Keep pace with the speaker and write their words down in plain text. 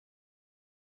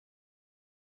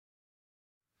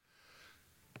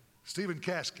Stephen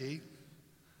Caskey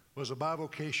was a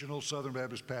bivocational Southern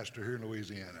Baptist pastor here in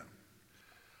Louisiana.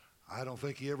 I don't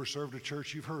think he ever served a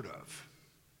church you've heard of.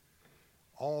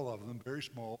 All of them very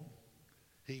small.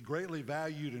 He greatly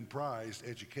valued and prized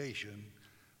education,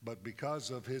 but because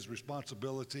of his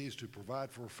responsibilities to provide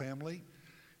for a family,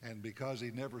 and because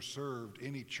he never served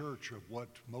any church of what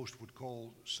most would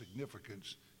call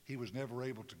significance, he was never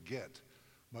able to get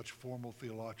much formal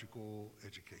theological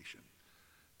education.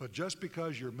 But just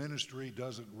because your ministry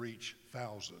doesn't reach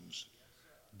thousands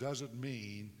doesn't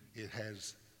mean it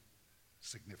has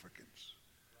significance.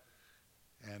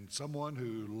 And someone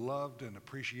who loved and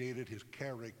appreciated his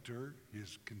character,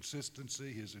 his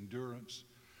consistency, his endurance,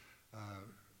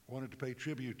 wanted to pay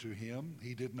tribute to him.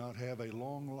 He did not have a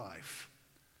long life,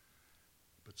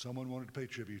 but someone wanted to pay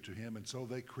tribute to him, and so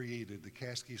they created the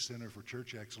Caskey Center for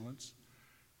Church Excellence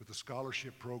with a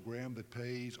scholarship program that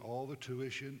pays all the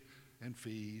tuition and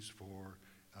fees for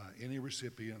any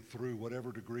recipient through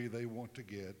whatever degree they want to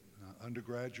get,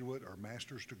 undergraduate or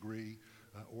master's degree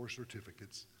or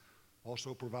certificates.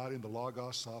 Also providing the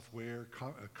Logos software,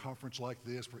 a conference like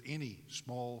this for any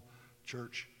small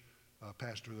church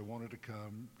pastor that wanted to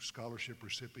come, scholarship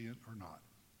recipient or not,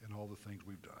 and all the things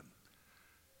we've done.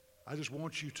 I just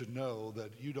want you to know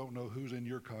that you don't know who's in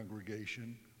your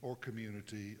congregation or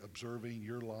community observing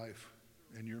your life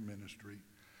and your ministry.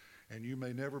 And you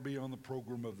may never be on the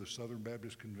program of the Southern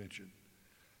Baptist Convention.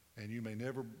 And you may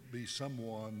never be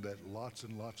someone that lots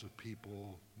and lots of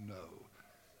people know.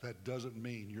 That doesn't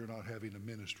mean you're not having a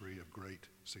ministry of great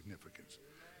significance.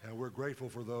 And we're grateful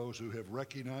for those who have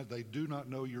recognized they do not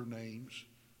know your names,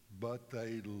 but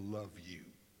they love you.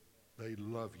 They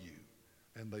love you,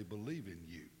 and they believe in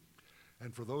you.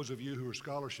 And for those of you who are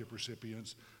scholarship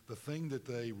recipients, the thing that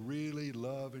they really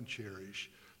love and cherish,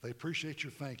 they appreciate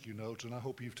your thank you notes, and I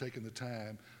hope you've taken the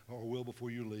time, or will before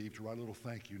you leave, to write a little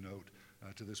thank you note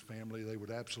to this family. They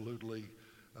would absolutely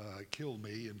kill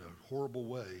me in horrible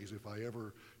ways if I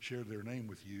ever shared their name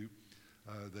with you.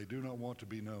 They do not want to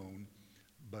be known,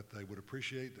 but they would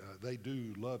appreciate, they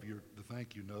do love the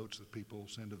thank you notes that people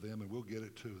send to them, and we'll get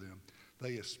it to them.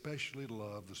 They especially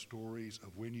love the stories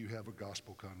of when you have a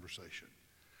gospel conversation,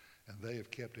 and they have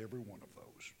kept every one of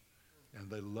those. And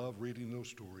they love reading those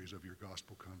stories of your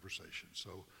gospel conversation.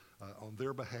 So on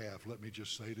their behalf, let me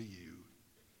just say to you,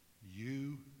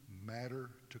 you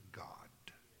matter to God,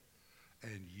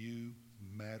 and you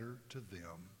matter to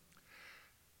them,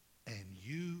 and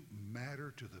you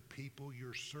matter to the people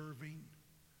you're serving,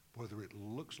 whether it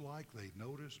looks like they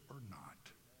notice or not.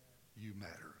 You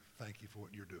matter. Thank you for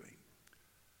what you're doing.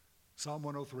 Psalm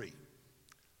 103.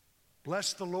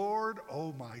 Bless the Lord,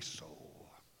 O my soul,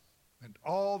 and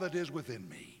all that is within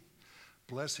me.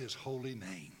 Bless his holy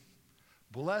name.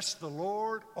 Bless the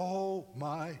Lord, O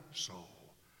my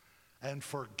soul, and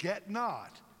forget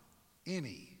not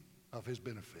any of his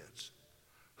benefits,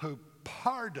 who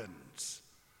pardons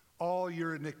all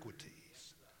your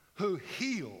iniquities, who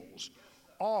heals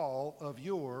all of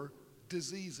your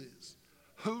diseases,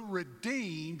 who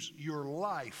redeems your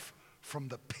life from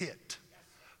the pit,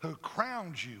 who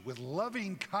crowns you with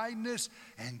loving kindness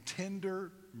and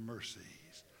tender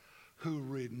mercies, who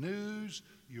renews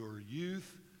your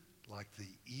youth like the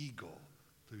eagle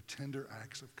through tender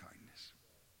acts of kindness.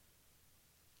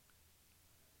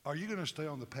 Are you going to stay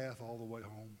on the path all the way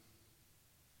home?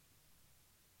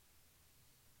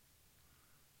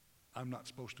 I'm not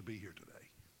supposed to be here today.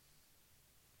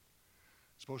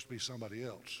 It's supposed to be somebody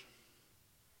else.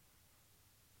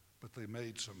 But they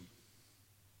made some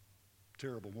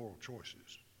terrible moral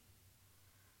choices,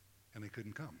 and they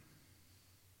couldn't come.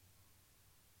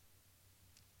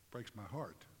 Breaks my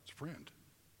heart. It's a friend.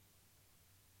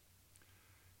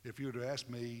 If you were to ask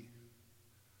me,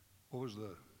 what was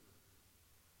the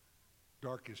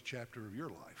darkest chapter of your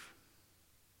life?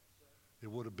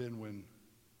 It would have been when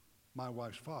my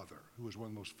wife's father, who was one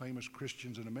of the most famous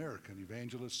Christians in America, an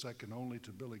evangelist second only to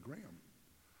Billy Graham,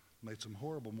 made some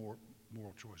horrible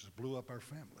moral choices, blew up our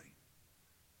family,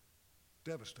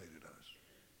 devastated us.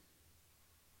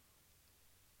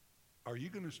 Are you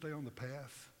going to stay on the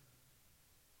path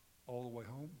all the way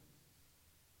home?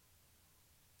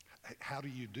 How do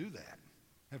you do that?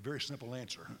 A very simple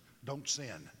answer. Don't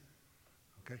sin.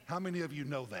 Okay? How many of you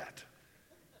know that?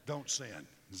 Don't sin.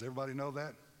 Does everybody know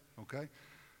that? Okay?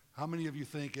 How many of you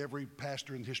think every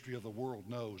pastor in the history of the world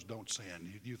knows don't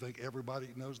sin? You think everybody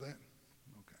knows that?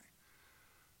 Okay.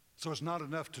 So it's not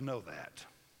enough to know that,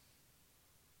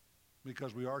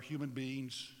 because we are human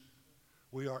beings.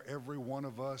 We are, every one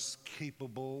of us,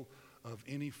 capable of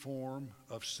any form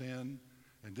of sin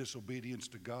and disobedience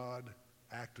to God,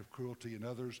 act of cruelty in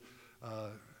others,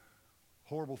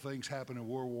 Horrible things happened in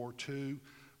World War II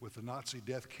with the Nazi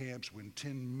death camps when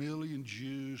 10 million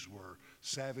Jews were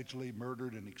savagely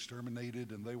murdered and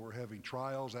exterminated, and they were having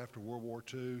trials after World War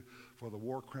II for the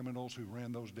war criminals who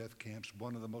ran those death camps.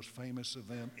 One of the most famous of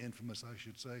them, infamous I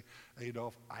should say,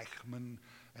 Adolf Eichmann,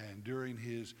 and during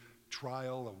his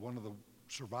trial, one of the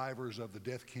survivors of the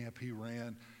death camp he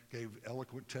ran gave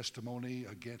eloquent testimony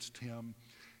against him.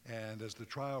 And as the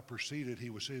trial proceeded, he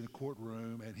was sitting in the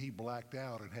courtroom and he blacked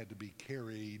out and had to be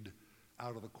carried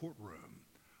out of the courtroom.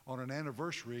 On an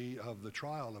anniversary of the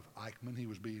trial of Eichmann, he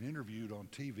was being interviewed on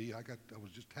TV. I was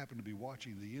just happened to be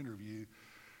watching the interview,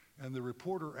 and the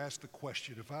reporter asked the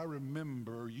question, if I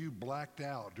remember, you blacked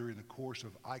out during the course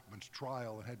of Eichmann's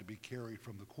trial and had to be carried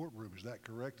from the courtroom. Is that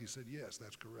correct? He said, yes,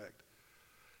 that's correct.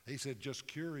 He said, just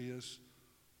curious,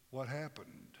 what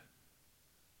happened?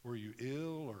 Were you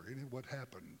ill or what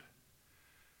happened?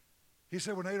 He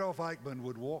said when Adolf Eichmann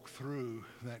would walk through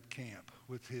that camp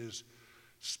with his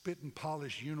spit and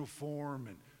polish uniform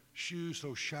and shoes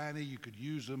so shiny you could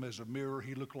use them as a mirror,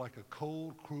 he looked like a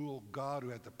cold, cruel God who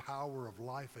had the power of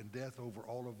life and death over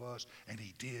all of us, and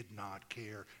he did not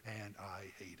care, and I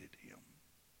hated him.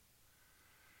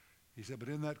 He said, but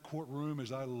in that courtroom,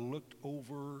 as I looked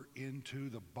over into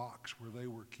the box where they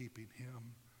were keeping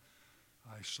him,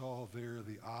 I saw there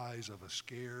the eyes of a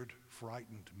scared,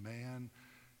 frightened man,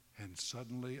 and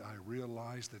suddenly I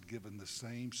realized that given the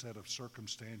same set of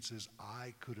circumstances,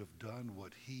 I could have done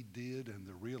what he did, and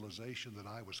the realization that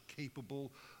I was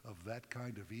capable of that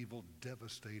kind of evil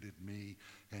devastated me,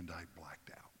 and I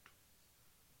blacked out.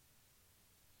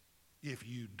 If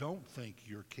you don't think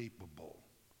you're capable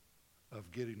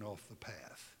of getting off the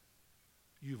path,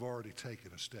 you've already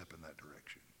taken a step in that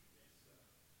direction.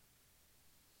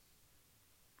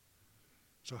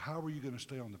 So how are you going to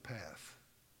stay on the path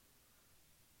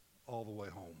all the way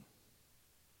home?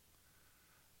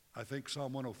 I think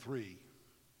Psalm 103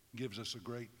 gives us a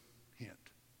great hint.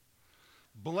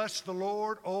 Bless the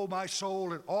Lord, O my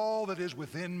soul, and all that is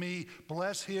within me.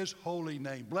 Bless his holy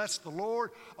name. Bless the Lord,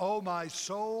 O my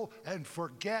soul, and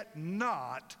forget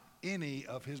not any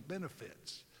of his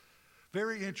benefits.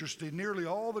 Very interesting. Nearly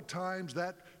all the times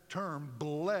that term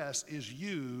bless is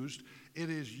used, it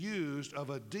is used of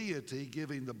a deity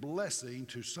giving the blessing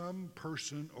to some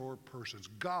person or persons.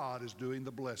 God is doing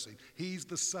the blessing. He's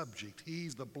the subject.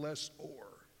 He's the blessor.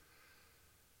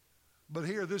 But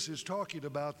here this is talking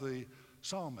about the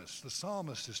psalmist. The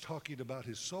psalmist is talking about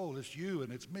his soul. It's you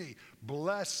and it's me.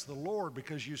 Bless the Lord,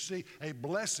 because you see, a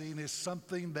blessing is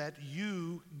something that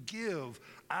you give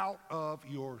out of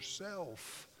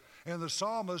yourself. And the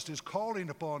psalmist is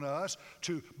calling upon us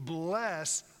to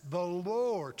bless the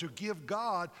Lord, to give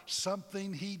God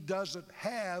something he doesn't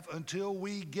have until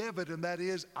we give it, and that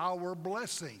is our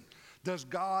blessing. Does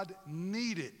God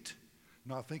need it?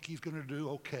 No, I think he's going to do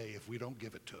okay if we don't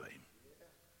give it to him.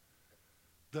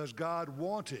 Does God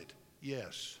want it?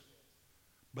 Yes.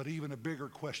 But even a bigger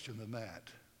question than that,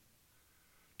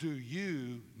 do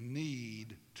you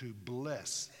need to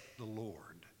bless the Lord?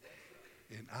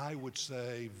 And I would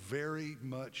say very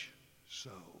much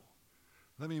so.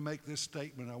 Let me make this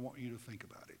statement. I want you to think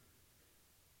about it.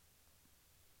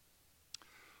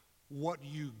 What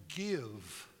you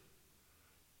give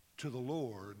to the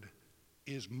Lord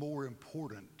is more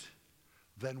important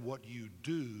than what you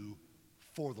do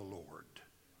for the Lord.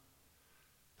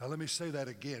 Now let me say that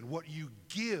again. What you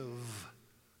give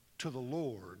to the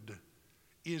Lord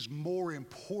is more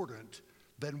important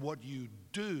than what you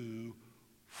do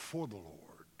for the Lord.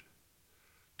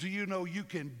 Do you know you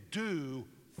can do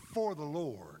for the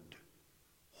Lord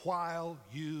while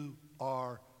you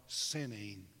are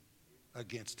sinning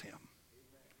against him?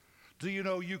 Do you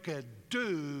know you can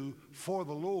do for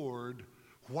the Lord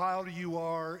while you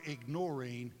are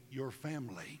ignoring your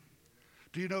family?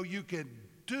 Do you know you can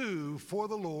do for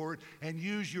the Lord and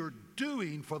use your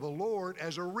doing for the Lord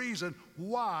as a reason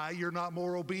why you're not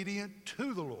more obedient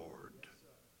to the Lord?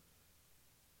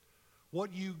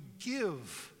 What you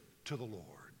give to the Lord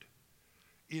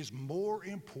is more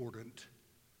important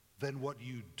than what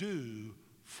you do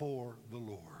for the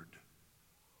Lord.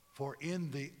 For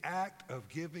in the act of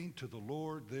giving to the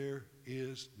Lord, there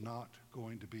is not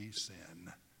going to be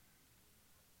sin.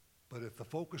 But if the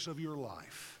focus of your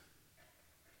life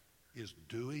is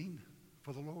doing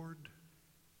for the Lord,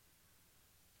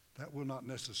 that will not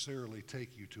necessarily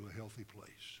take you to a healthy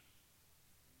place.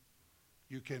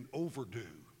 You can overdo.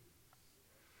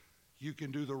 You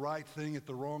can do the right thing at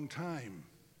the wrong time.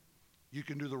 You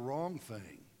can do the wrong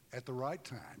thing at the right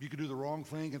time. You can do the wrong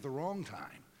thing at the wrong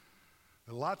time.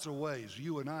 In lots of ways,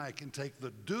 you and I can take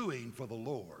the doing for the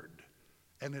Lord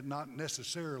and it not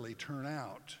necessarily turn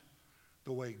out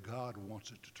the way God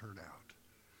wants it to turn out.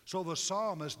 So the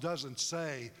psalmist doesn't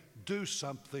say, do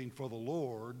something for the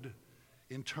Lord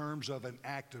in terms of an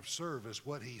act of service.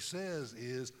 What he says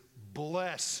is,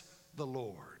 bless the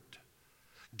Lord.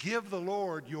 Give the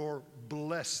Lord your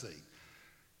blessing.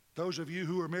 Those of you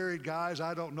who are married guys,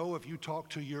 I don't know if you talk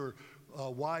to your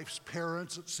wife's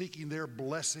parents seeking their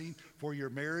blessing for your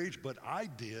marriage, but I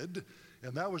did.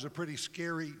 And that was a pretty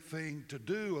scary thing to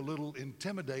do, a little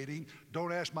intimidating.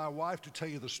 Don't ask my wife to tell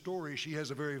you the story. She has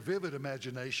a very vivid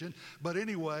imagination. But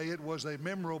anyway, it was a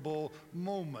memorable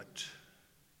moment.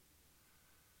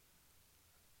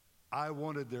 I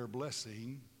wanted their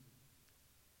blessing.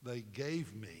 They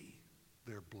gave me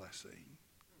their blessing.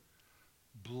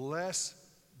 Bless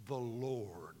the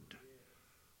Lord.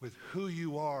 With who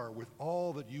you are, with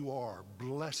all that you are,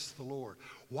 bless the Lord.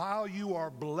 While you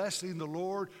are blessing the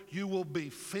Lord, you will be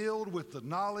filled with the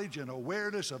knowledge and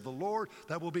awareness of the Lord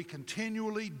that will be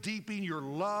continually deepening your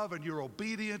love and your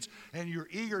obedience and your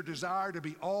eager desire to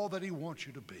be all that he wants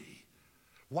you to be.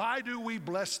 Why do we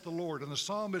bless the Lord? And the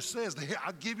psalmist says,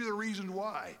 I'll give you the reason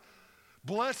why.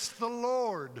 Bless the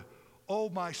Lord, O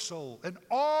my soul, and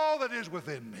all that is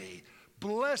within me.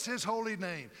 Bless his holy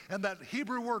name. And that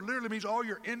Hebrew word literally means all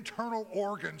your internal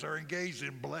organs are engaged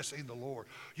in blessing the Lord.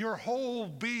 Your whole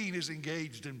being is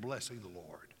engaged in blessing the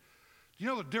Lord. You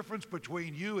know the difference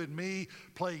between you and me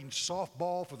playing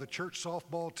softball for the church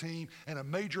softball team and a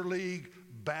major league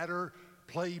batter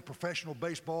playing professional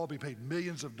baseball, being paid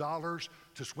millions of dollars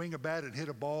to swing a bat and hit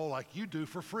a ball like you do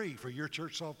for free for your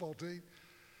church softball team?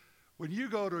 When you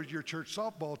go to your church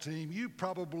softball team, you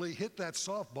probably hit that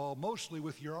softball mostly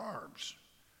with your arms,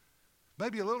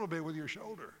 maybe a little bit with your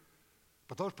shoulder.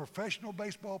 But those professional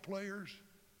baseball players,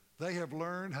 they have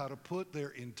learned how to put their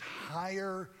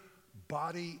entire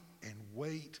body and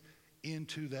weight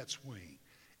into that swing.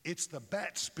 It's the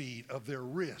bat speed of their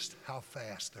wrist, how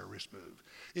fast their wrists move.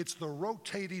 It's the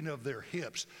rotating of their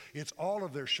hips. It's all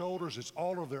of their shoulders. It's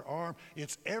all of their arm.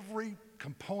 It's every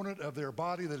component of their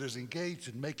body that is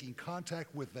engaged in making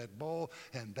contact with that ball,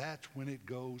 and that's when it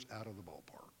goes out of the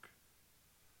ballpark.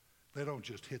 They don't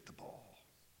just hit the ball.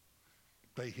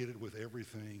 They hit it with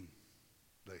everything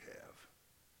they have.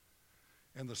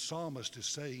 And the psalmist is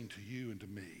saying to you and to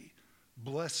me,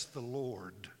 bless the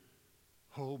Lord,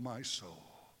 O my soul.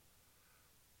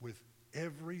 With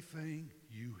everything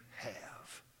you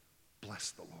have, bless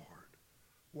the Lord.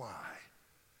 Why?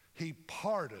 He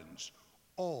pardons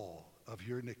all of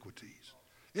your iniquities.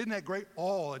 Isn't that great?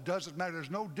 All. It doesn't matter. There's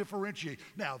no differentiate.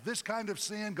 Now, this kind of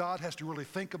sin, God has to really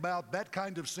think about. That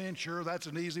kind of sin, sure, that's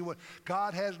an easy one.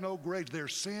 God has no grades.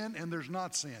 There's sin and there's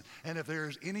not sin. And if there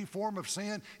is any form of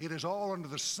sin, it is all under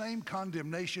the same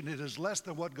condemnation. It is less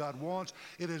than what God wants.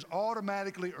 It is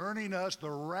automatically earning us the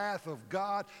wrath of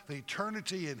God, the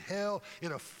eternity in hell.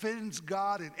 It offends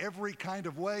God in every kind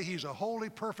of way. He's a holy,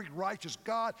 perfect, righteous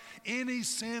God. Any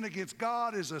sin against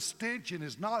God is a stench in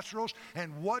his nostrils.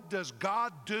 And what does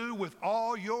God do with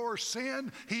all your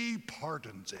sin? He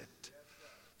pardons it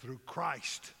through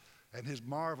Christ and his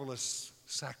marvelous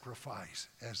sacrifice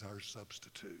as our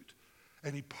substitute.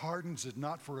 And he pardons it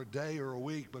not for a day or a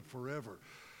week, but forever.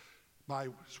 My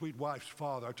sweet wife's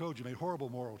father, I told you, made horrible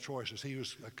moral choices. He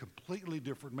was a completely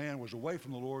different man, was away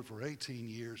from the Lord for 18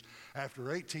 years.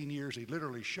 After 18 years, he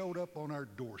literally showed up on our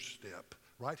doorstep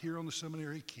right here on the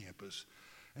seminary campus,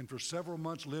 and for several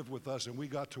months lived with us, and we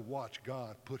got to watch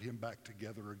God put him back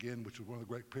together again, which was one of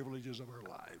the great privileges of our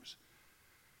lives.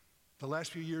 The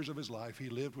last few years of his life, he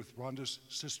lived with Rhonda's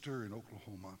sister in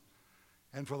Oklahoma.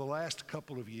 And for the last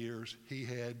couple of years, he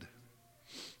had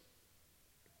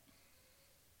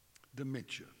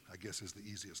dementia, I guess is the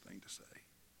easiest thing to say.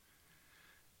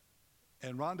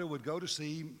 And Rhonda would go to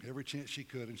see him every chance she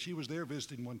could, and she was there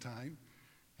visiting one time.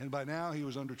 And by now, he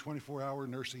was under 24-hour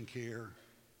nursing care.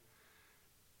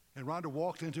 And Rhonda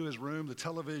walked into his room, the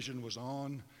television was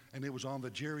on, and it was on the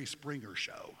Jerry Springer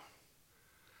show.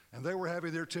 And they were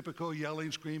having their typical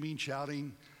yelling, screaming,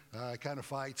 shouting kind of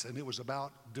fights, and it was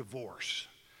about divorce.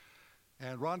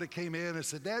 And Rhonda came in and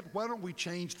said, Dad, why don't we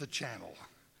change the channel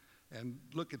and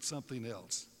look at something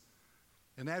else?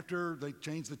 And after they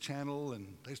changed the channel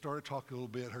and they started talking a little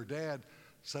bit, her dad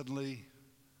suddenly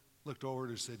looked over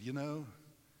and said, you know,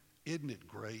 isn't it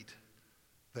great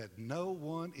that no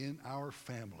one in our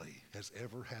family has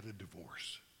ever had a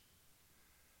divorce?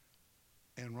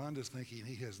 And Rhonda's thinking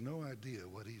he has no idea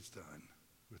what he's done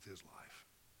with his life.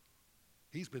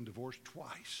 He's been divorced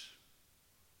twice.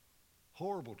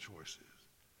 Horrible choices.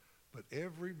 But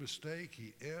every mistake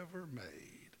he ever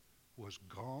made was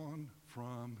gone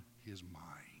from his mind.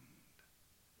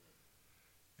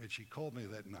 And she called me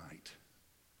that night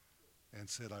and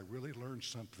said, I really learned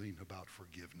something about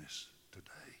forgiveness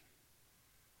today.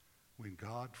 When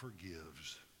God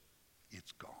forgives,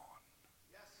 it's gone.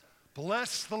 Yes,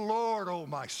 bless the Lord, O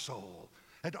my soul,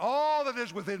 and all that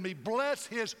is within me. Bless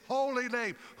his holy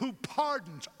name, who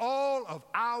pardons all of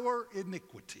our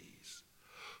iniquities,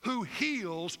 who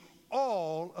heals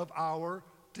all of our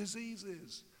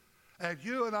diseases. And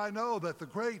you and I know that the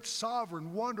great,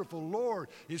 sovereign, wonderful Lord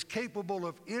is capable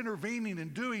of intervening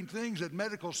and doing things that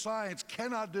medical science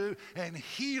cannot do and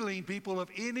healing people of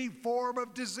any form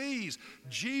of disease.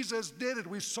 Jesus did it.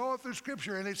 We saw it through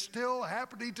Scripture, and it's still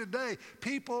happening today.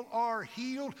 People are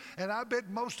healed, and I bet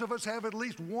most of us have at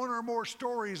least one or more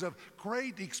stories of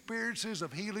great experiences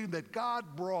of healing that God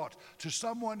brought to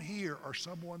someone here or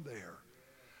someone there.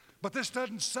 But this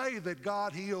doesn't say that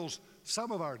God heals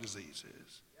some of our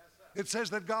diseases. It says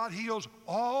that God heals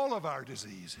all of our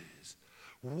diseases.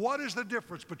 What is the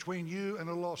difference between you and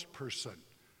a lost person?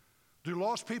 Do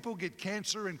lost people get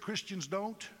cancer and Christians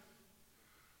don't?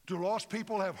 Do lost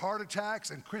people have heart attacks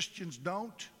and Christians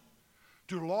don't?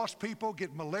 Do lost people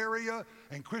get malaria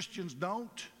and Christians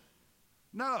don't?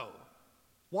 No.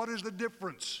 What is the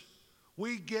difference?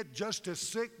 We get just as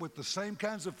sick with the same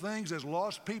kinds of things as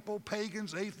lost people,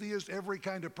 pagans, atheists, every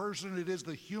kind of person. It is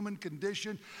the human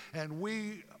condition, and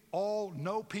we all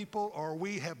know people, or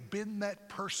we have been that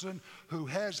person who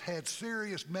has had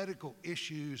serious medical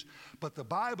issues. But the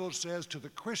Bible says to the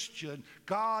Christian,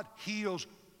 God heals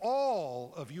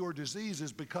all of your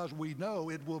diseases, because we know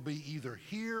it will be either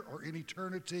here or in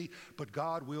eternity, but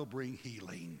God will bring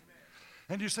healing.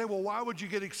 And you say, well, why would you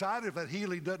get excited if that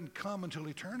healing doesn't come until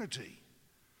eternity?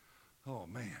 Oh,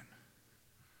 man.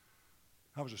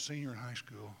 I was a senior in high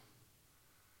school,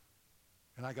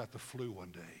 and I got the flu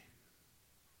one day.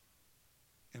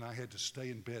 And I had to stay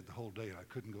in bed the whole day, and I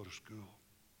couldn't go to school.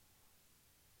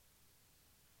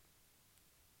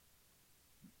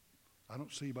 I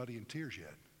don't see anybody in tears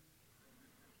yet.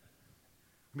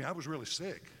 I mean, I was really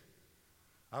sick.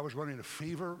 I was running a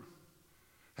fever,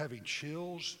 having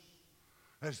chills.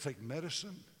 I had to take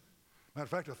medicine. Matter of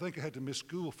fact, I think I had to miss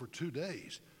school for 2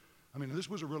 days. I mean, this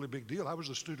was a really big deal. I was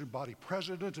the student body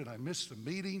president, and I missed the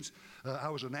meetings. I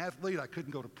was an athlete. I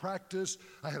couldn't go to practice.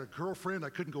 I had a girlfriend. I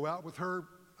couldn't go out with her.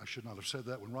 I should not have said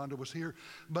that when Rhonda was here.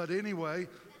 But anyway,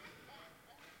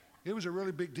 it was a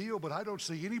really big deal, but I don't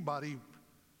see anybody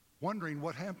wondering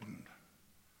what happened.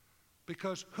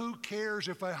 Because who cares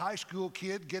if a high school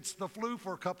kid gets the flu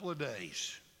for a couple of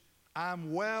days?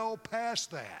 I'm well past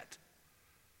that.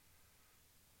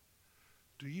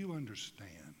 Do you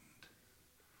understand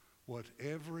what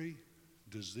every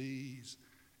disease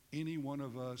any one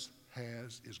of us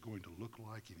has is going to look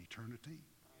like in eternity?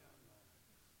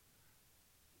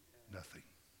 Nothing.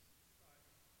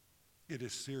 It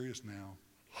is serious now,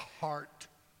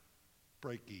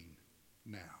 heart-breaking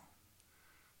now,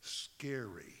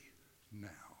 scary now.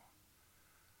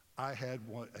 I had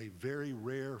a very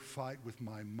rare fight with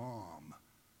my mom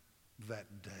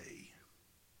that day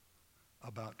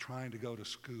about trying to go to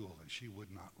school, and she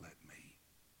would not let me.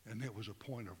 And it was a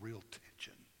point of real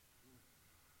tension.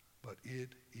 But it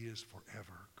is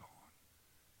forever gone.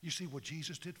 You see what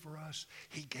Jesus did for us?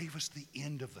 He gave us the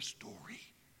end of the story.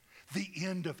 The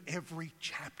end of every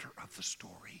chapter of the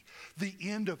story. The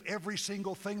end of every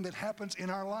single thing that happens in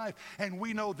our life. And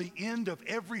we know the end of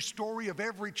every story of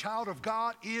every child of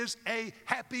God is a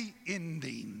happy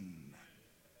ending.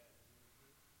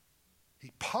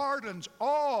 He pardons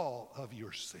all of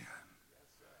your sin.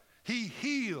 He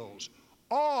heals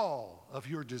all of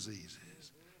your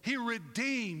diseases. He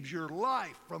redeems your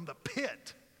life from the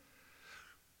pit.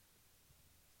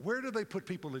 Where did they put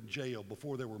people in jail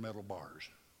before there were metal bars?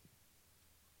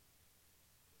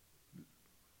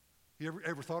 You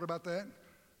ever thought about that?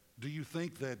 Do you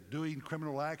think that doing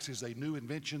criminal acts is a new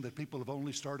invention, that people have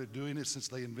only started doing it since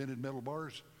they invented metal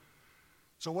bars?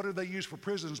 So what did they use for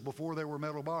prisons before there were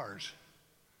metal bars?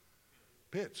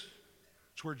 Pits.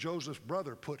 It's where Joseph's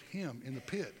brother put him, in the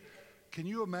pit. Can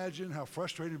you imagine how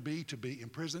frustrating it would be to be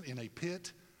imprisoned in a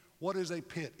pit? What is a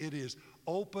pit? It is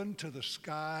open to the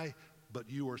sky, but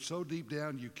you are so deep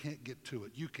down you can't get to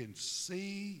it. You can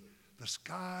see the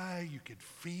sky, you can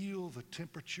feel the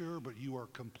temperature, but you are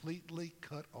completely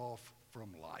cut off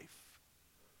from life.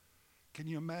 Can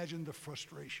you imagine the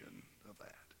frustration of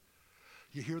that?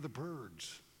 You hear the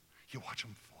birds, you watch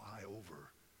them fly over.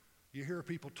 You hear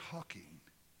people talking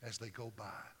as they go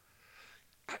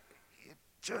by.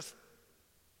 Just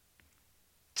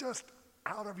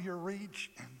out of your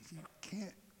reach, and you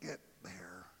can't get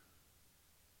there.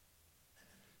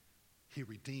 He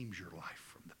redeems your life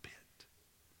from the pit,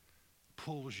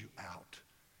 pulls you out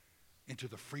into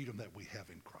the freedom that we have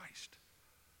in Christ.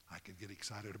 I could get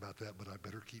excited about that, but I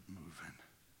better keep moving.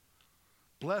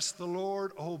 Bless the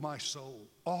Lord, O my soul,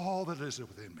 all that is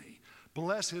within me.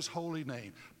 Bless his holy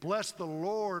name. Bless the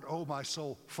Lord, O my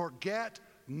soul. Forget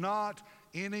not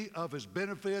any of his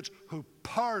benefits, who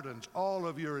pardons all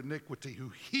of your iniquity, who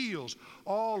heals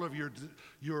all of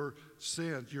your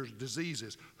sins, your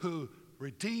diseases, who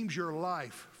redeems your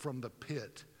life from the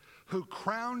pit, who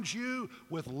crowns you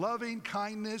with loving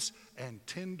kindness and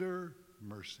tender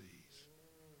mercies.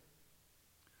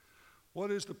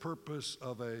 What is the purpose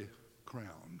of a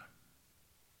crown?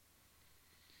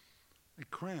 A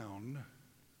crown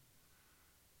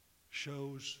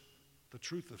shows the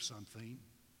truth of something,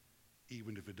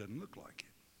 even if it doesn't look like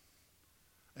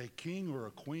it. A king or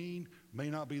a queen may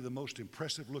not be the most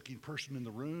impressive looking person in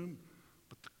the room,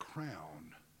 but the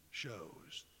crown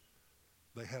shows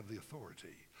they have the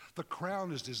authority. The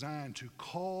crown is designed to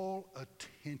call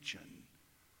attention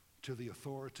to the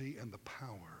authority and the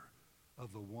power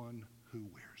of the one who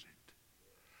wears it.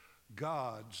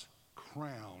 God's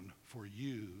crown for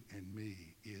you and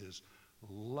me is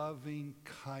loving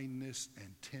kindness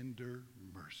and tender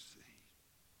mercy.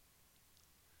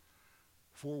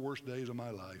 4 worst days of my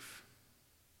life.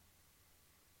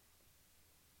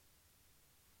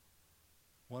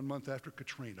 1 month after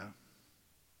Katrina,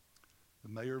 the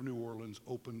mayor of New Orleans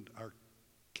opened our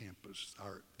campus,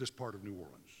 this part of New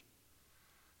Orleans.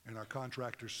 And our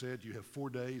contractor said, you have 4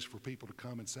 days for people to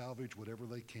come and salvage whatever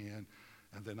they can,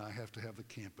 and then I have to have the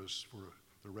campus for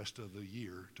the rest of the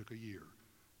year. It took a year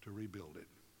to rebuild it.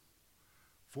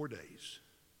 4 days.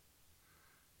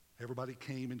 Everybody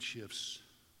came in shifts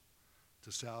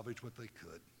to salvage what they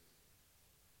could.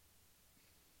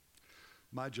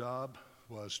 My job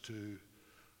was to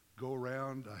go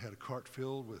around. I had a cart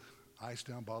filled with iced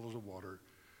down bottles of water,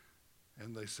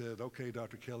 and they said, okay,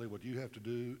 Dr. Kelley, what you have to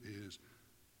do is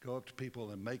go up to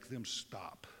people and make them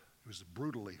stop. It was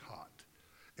brutally hot.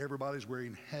 Everybody's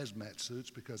wearing hazmat suits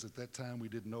because at that time we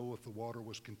didn't know if the water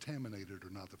was contaminated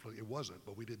or not. It wasn't,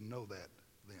 but we didn't know that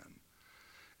then.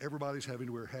 Everybody's having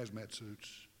to wear hazmat suits,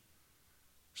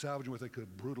 salvaging what they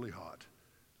could, brutally hot.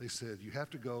 They said, you have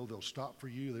to go, they'll stop for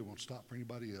you, they won't stop for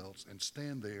anybody else, and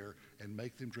stand there and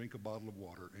make them drink a bottle of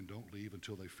water and don't leave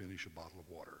until they finish a bottle of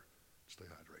water. Stay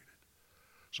hydrated.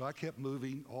 So I kept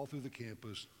moving all through the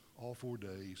campus, all 4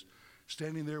 days,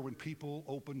 standing there when people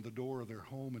opened the door of their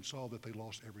home and saw that they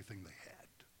lost everything they had.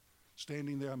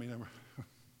 Standing there,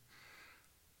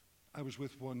 I was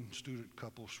with one student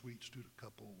couple, sweet student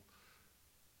couple.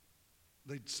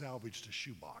 They'd salvaged a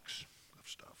shoebox of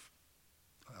stuff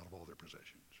out of all their possessions.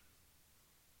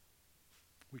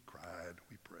 We cried,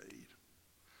 we prayed.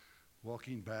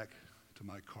 Walking back to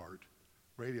my cart,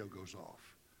 radio goes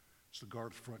off. It's the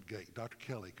guard at the front gate. Dr.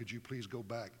 Kelley, could you please go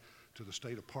back to the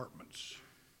state apartments?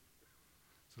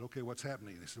 I said, okay, what's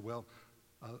happening? They said, well,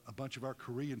 a bunch of our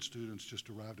Korean students just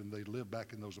arrived and they live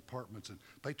back in those apartments and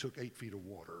they took 8 feet of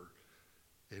water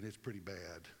and it's pretty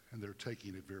bad and they're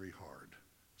taking it very hard.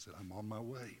 I said, I'm on my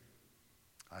way.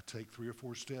 I take 3 or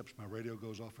 4 steps, my radio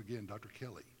goes off again. Dr.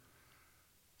 Kelley,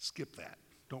 skip that.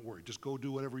 Don't worry, just go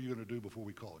do whatever you're going to do before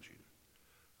we called you.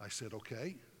 I said,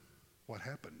 okay, what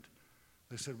happened?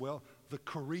 They said, well, the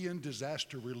Korean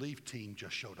disaster relief team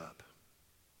just showed up.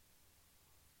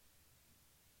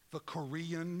 The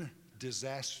Korean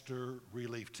disaster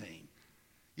relief team.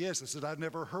 Yes, I said, I've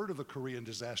never heard of the Korean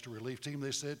disaster relief team.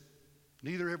 They said,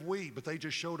 neither have we, but they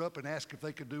just showed up and asked if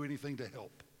they could do anything to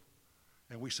help.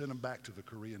 And we sent them back to the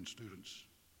Korean students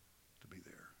to be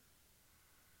there.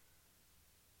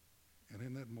 And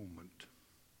in that moment,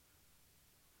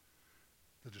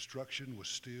 the destruction was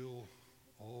still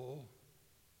all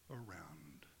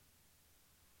around.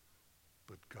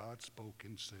 But God spoke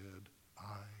and said,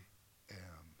 I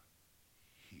am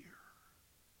here.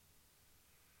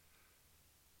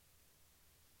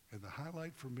 And the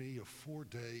highlight for me of 4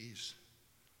 days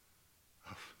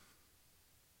of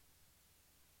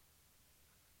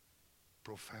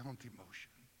profound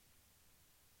emotion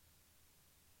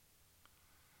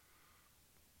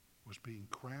was being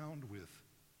crowned with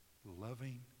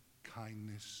loving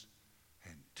kindness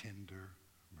and tender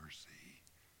mercy.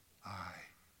 I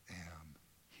am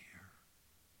here.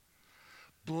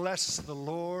 Bless the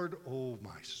Lord, O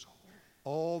my soul,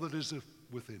 all that is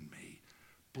within me.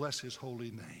 Bless his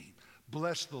holy name.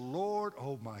 Bless the Lord,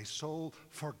 O my soul.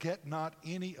 Forget not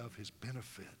any of his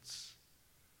benefits,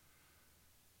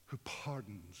 who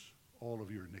pardons all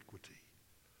of your iniquity,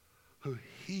 who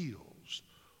heals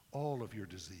all of your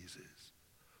diseases,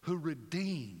 who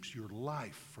redeems your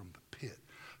life from the pit,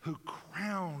 who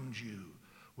crowns you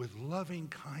with loving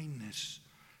kindness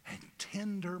and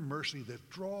tender mercy that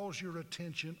draws your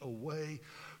attention away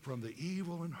from the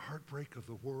evil and heartbreak of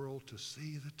the world to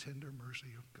see the tender mercy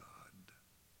of God.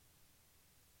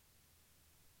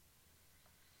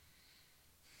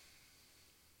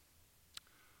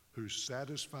 Who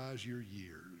satisfies your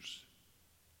years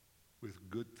with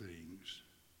good things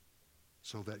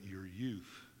so that your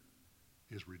youth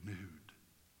is renewed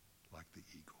like the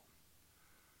eagle.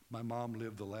 My mom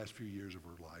lived the last few years of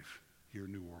her life here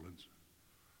in New Orleans.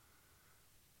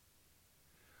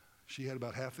 She had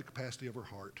about half the capacity of her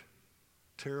heart,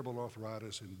 terrible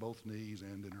arthritis in both knees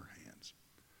and in her hands.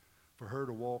 For her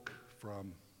to walk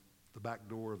from the back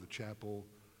door of the chapel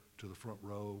to the front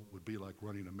row would be like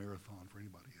running a marathon for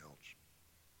anybody else.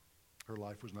 Her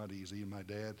life was not easy, and my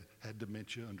dad had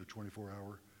dementia under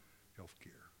 24-hour health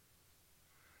care.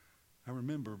 I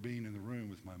remember being in the room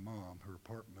with my mom, her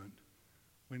apartment,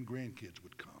 when grandkids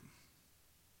would come,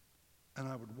 and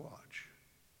I would watch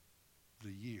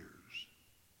the years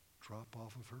drop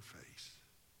off of her face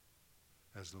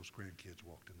as those grandkids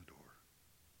walked in the door.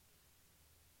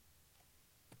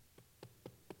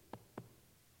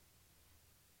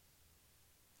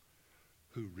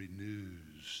 Who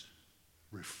renews,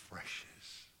 refreshes,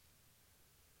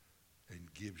 and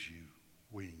gives you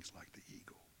wings like the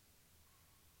eagle.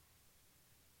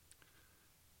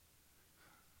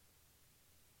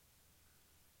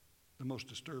 The most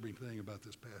disturbing thing about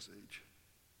this passage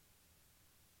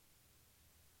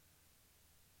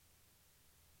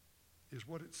is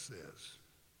what it says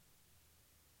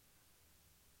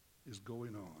is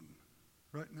going on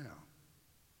right now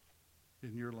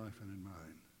in your life and in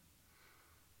mine.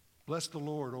 Bless the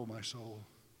Lord, O my soul.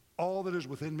 All that is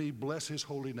within me, bless his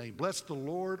holy name. Bless the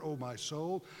Lord, O my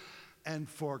soul, and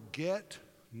forget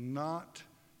not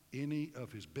any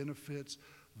of his benefits.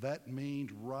 That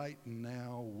means right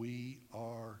now we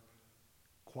are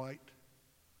quite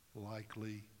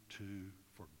likely to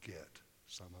forget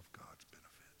some of God's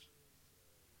benefits.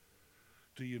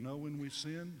 Do you know when we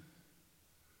sin?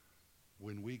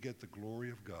 When we get the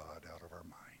glory of God out of our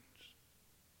minds.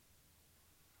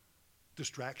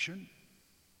 Distraction,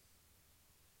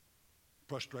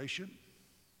 frustration,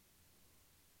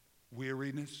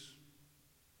 weariness,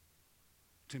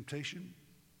 temptation,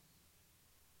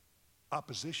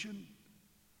 opposition,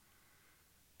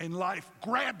 and life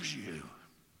grabs you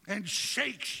and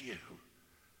shakes you.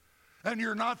 And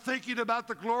you're not thinking about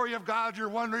the glory of God. You're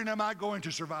wondering, am I going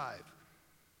to survive?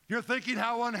 You're thinking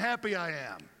how unhappy I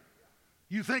am.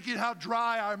 You're thinking how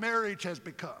dry our marriage has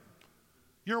become.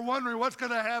 You're wondering what's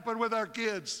going to happen with our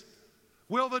kids.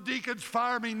 Will the deacons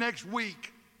fire me next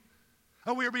week?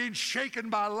 And we are being shaken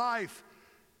by life.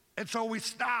 And so we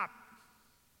stop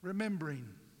remembering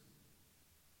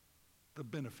the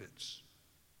benefits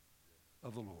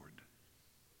of the Lord.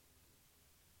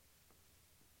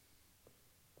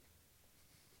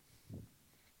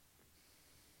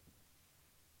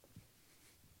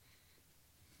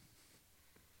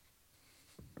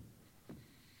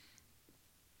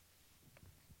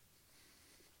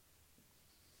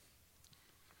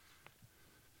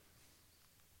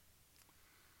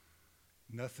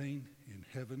 Nothing in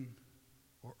heaven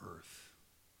or earth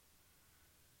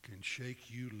can shake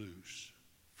you loose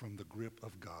from the grip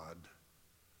of God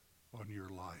on your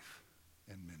life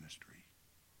and ministry.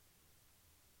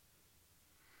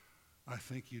 I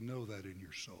think you know that in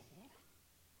your soul.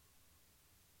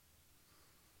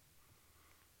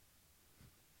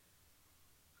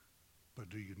 But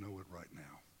do you know it right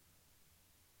now?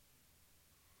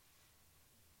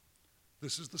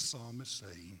 This is the psalmist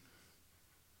saying,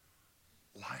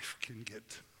 life can get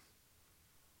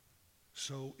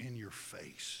so in your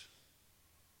face.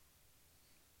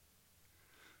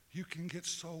 You can get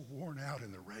so worn out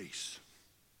in the race.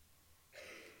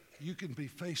 You can be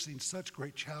facing such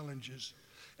great challenges,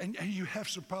 and you have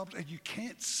some problems, and you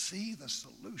can't see the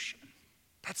solution.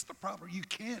 That's the problem. You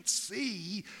can't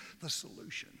see the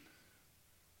solution.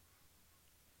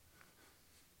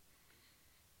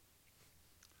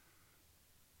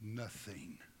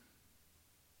 Nothing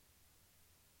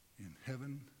in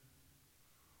heaven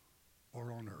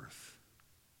or on earth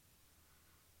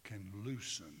can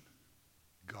loosen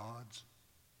God's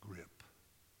grip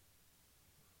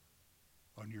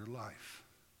on your life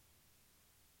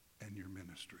and your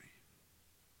ministry.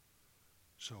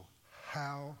 So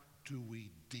how do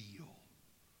we deal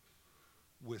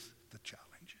with the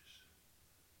challenges?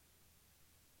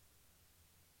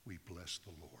 We bless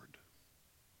the Lord.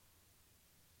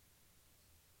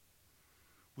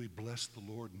 We bless the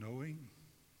Lord knowing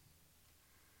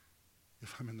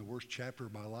if I'm in the worst chapter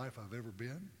of my life I've ever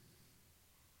been,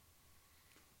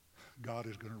 God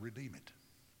is going to redeem it.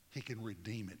 He can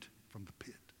redeem it from the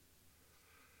pit.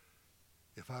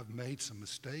 If I've made some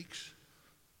mistakes,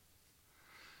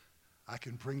 I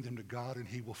can bring them to God and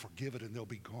he will forgive it and they'll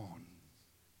be gone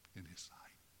in his sight.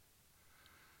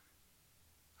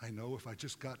 I know if I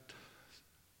just got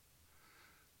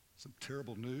some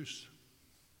terrible news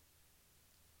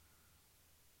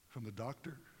from the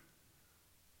doctor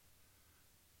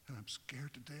and I'm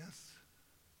scared to death,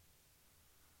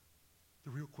 the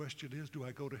real question is, do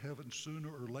I go to heaven sooner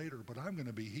or later? But I'm going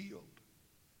to be healed.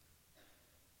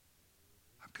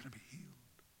 I'm going to be healed.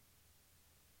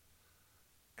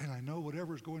 And I know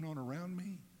whatever's going on around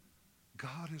me,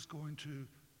 God is going to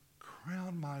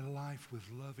crown my life with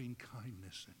loving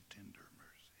kindness and tender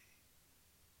mercy.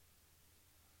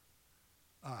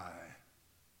 I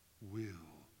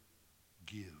will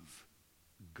give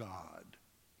God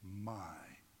my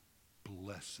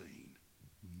blessing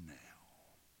now.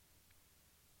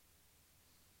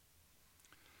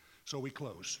 So we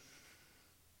close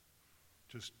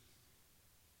just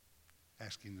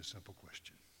asking the simple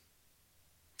question.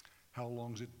 How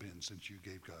long's it been since you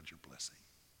gave God your blessing?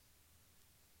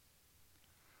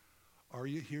 Are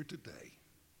you here today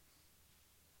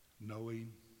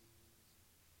knowing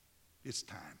it's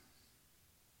time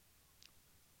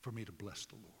for me to bless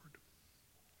the Lord?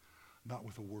 Not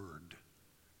with a word,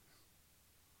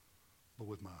 but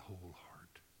with my whole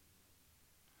heart.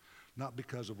 Not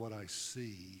because of what I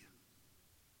see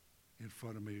in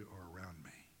front of me or around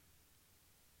me,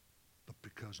 but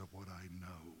because of what I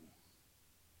know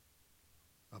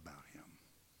about him.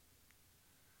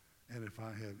 And if I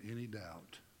have any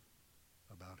doubt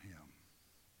about him,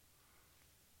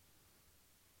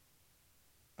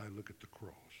 I look at the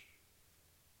cross.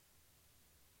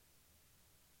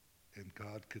 And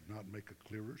God could not make a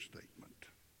clearer statement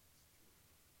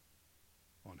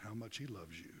on how much he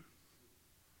loves you,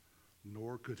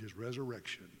 nor could his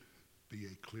resurrection be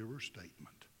a clearer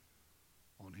statement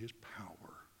on his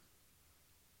power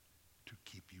to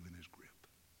keep you in his grip.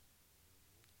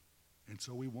 And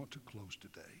so we want to close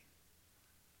today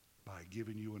by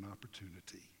giving you an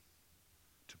opportunity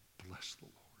to bless the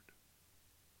Lord,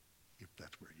 if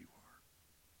that's where you are.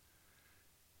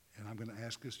 And I'm going to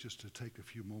ask us just to take a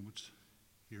few moments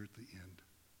here at the end.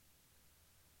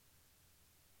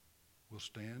 We'll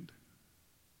stand.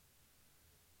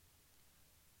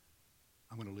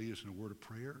 I'm going to lead us in a word of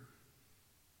prayer.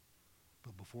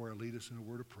 But before I lead us in a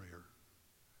word of prayer,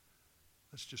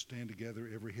 let's just stand together,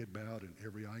 every head bowed and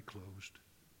every eye closed.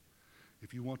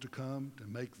 If you want to come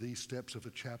and make these steps of the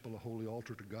chapel a holy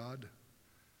altar to God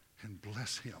and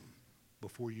bless him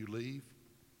before you leave,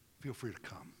 feel free to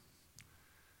come.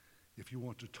 If you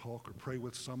want to talk or pray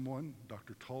with someone,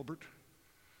 Dr. Talbert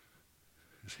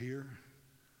is here.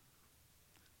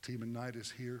 Team and Knight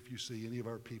is here. If you see any of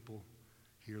our people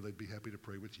here, they'd be happy to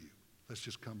pray with you. Let's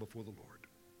just come before the Lord.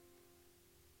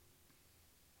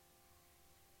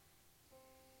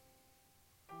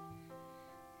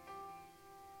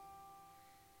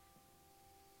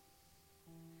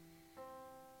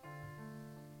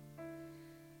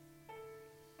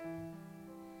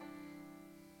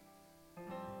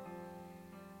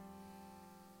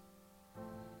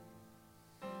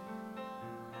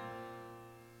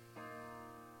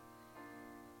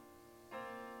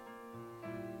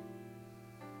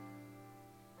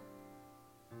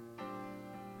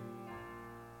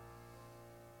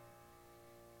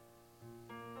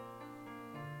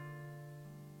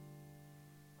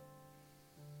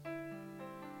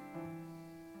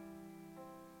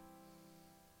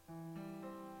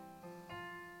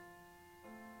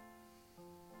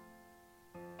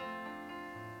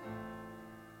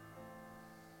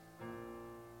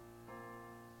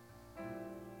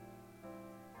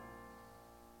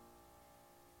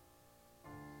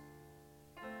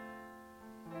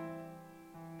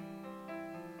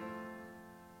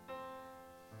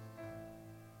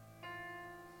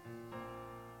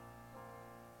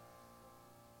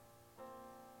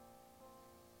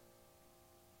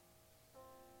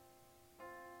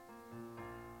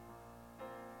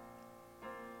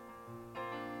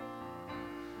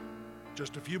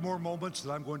 Just a few more moments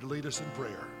that I'm going to lead us in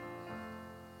prayer.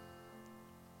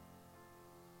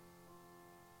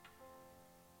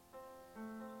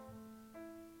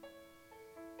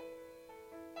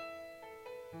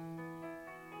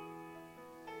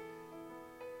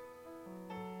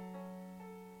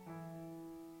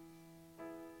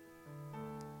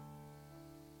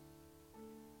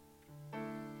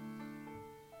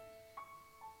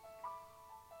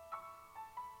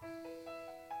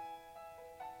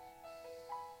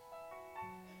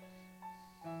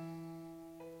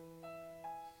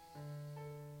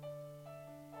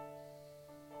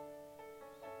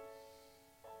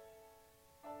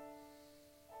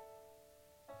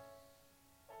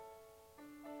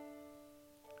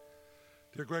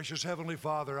 Dear gracious Heavenly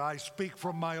Father, I speak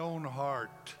from my own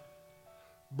heart.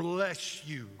 Bless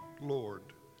you, Lord.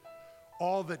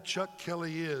 All that Chuck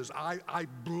Kelley is, I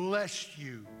bless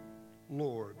you,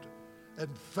 Lord,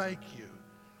 and thank you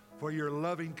for your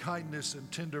loving kindness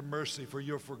and tender mercy, for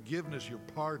your forgiveness, your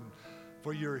pardon,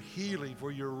 for your healing, for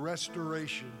your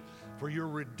restoration, for your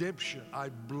redemption. I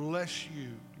bless you,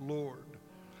 Lord.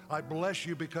 I bless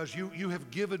you because you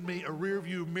have given me a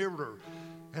rearview mirror,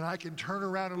 and I can turn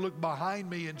around and look behind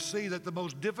me and see that the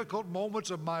most difficult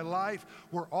moments of my life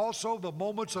were also the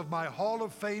moments of my Hall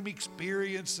of Fame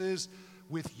experiences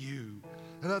with you.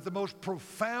 And that the most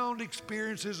profound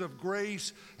experiences of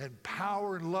grace and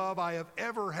power and love I have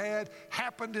ever had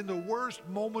happened in the worst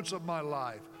moments of my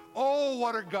life. Oh,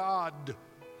 what a God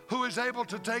who is able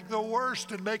to take the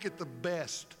worst and make it the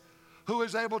best, who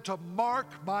is able to mark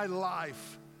my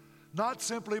life, not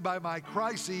simply by my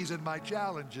crises and my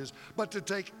challenges, but to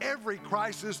take every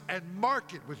crisis and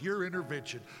mark it with your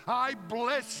intervention. I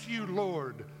bless you,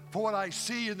 Lord, for what I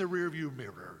see in the rearview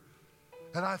mirror.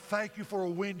 And I thank you for a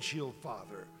windshield,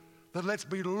 Father, that lets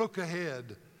me look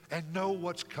ahead and know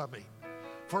what's coming,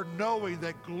 for knowing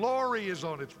that glory is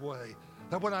on its way,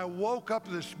 that when I woke up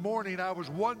this morning, I was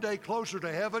one day closer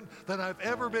to heaven than I've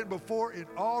ever been before in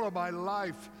all of my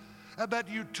life, and that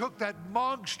you took that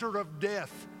monster of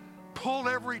death, pulled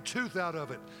every tooth out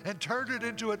of it, and turned it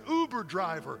into an Uber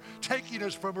driver, taking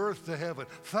us from earth to heaven.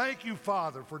 Thank you,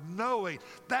 Father, for knowing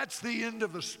that's the end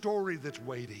of the story that's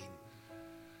waiting.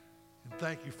 And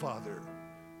thank you, Father,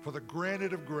 for the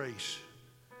granite of grace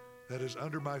that is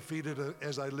under my feet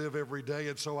as I live every day.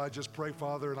 And so I just pray,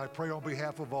 Father, and I pray on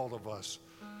behalf of all of us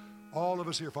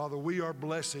here, Father, we are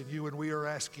blessing you and we are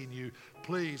asking you,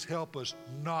 please help us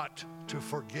not to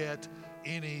forget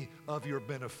any of your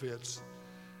benefits.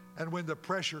 And when the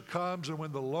pressure comes and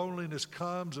when the loneliness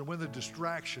comes and when the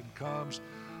distraction comes,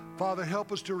 Father,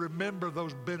 help us to remember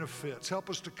those benefits. Help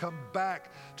us to come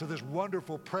back to this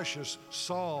wonderful, precious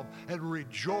psalm and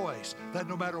rejoice that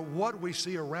no matter what we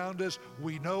see around us,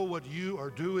 we know what you are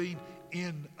doing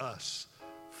in us.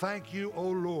 Thank you, O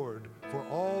Lord, for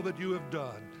all that you have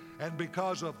done, and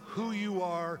because of who you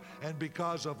are and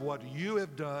because of what you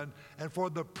have done, and for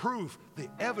the proof, the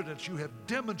evidence you have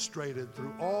demonstrated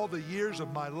through all the years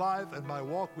of my life and my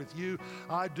walk with you,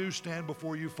 I do stand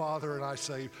before you, Father, and I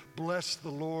say, bless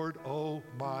the Lord, O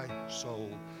my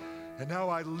soul. And now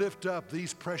I lift up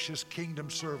these precious kingdom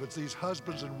servants, these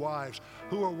husbands and wives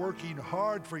who are working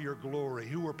hard for your glory,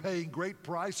 who are paying great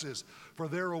prices for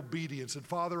their obedience. And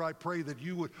Father, I pray that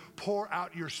you would pour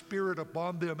out your Spirit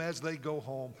upon them as they go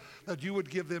home, that you would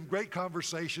give them great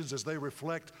conversations as they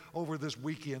reflect over this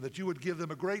weekend, that you would give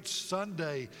them a great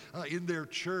Sunday in their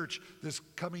church this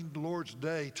coming Lord's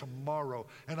Day tomorrow.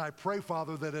 And I pray,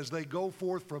 Father, that as they go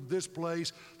forth from this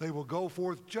place, they will go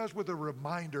forth just with a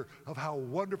reminder of how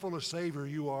wonderful a Savior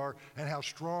you are and how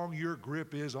strong your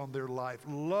grip is on their life.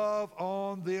 Love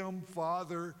on them,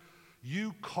 Father.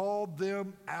 You called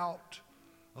them out.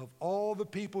 Of all the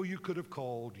people you could have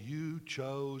called, you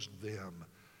chose them.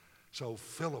 So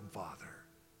fill them, Father.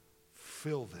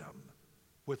 Fill them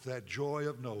with that joy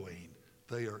of knowing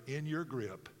they are in your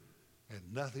grip, and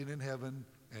nothing in heaven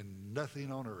and nothing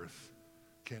on earth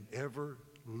can ever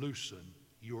loosen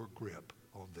your grip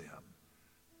on them.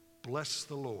 Bless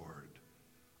the Lord,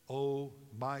 O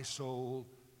my soul,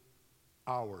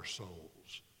 our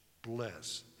souls.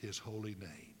 Bless his holy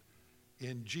name.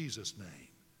 In Jesus' name,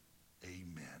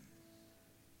 amen.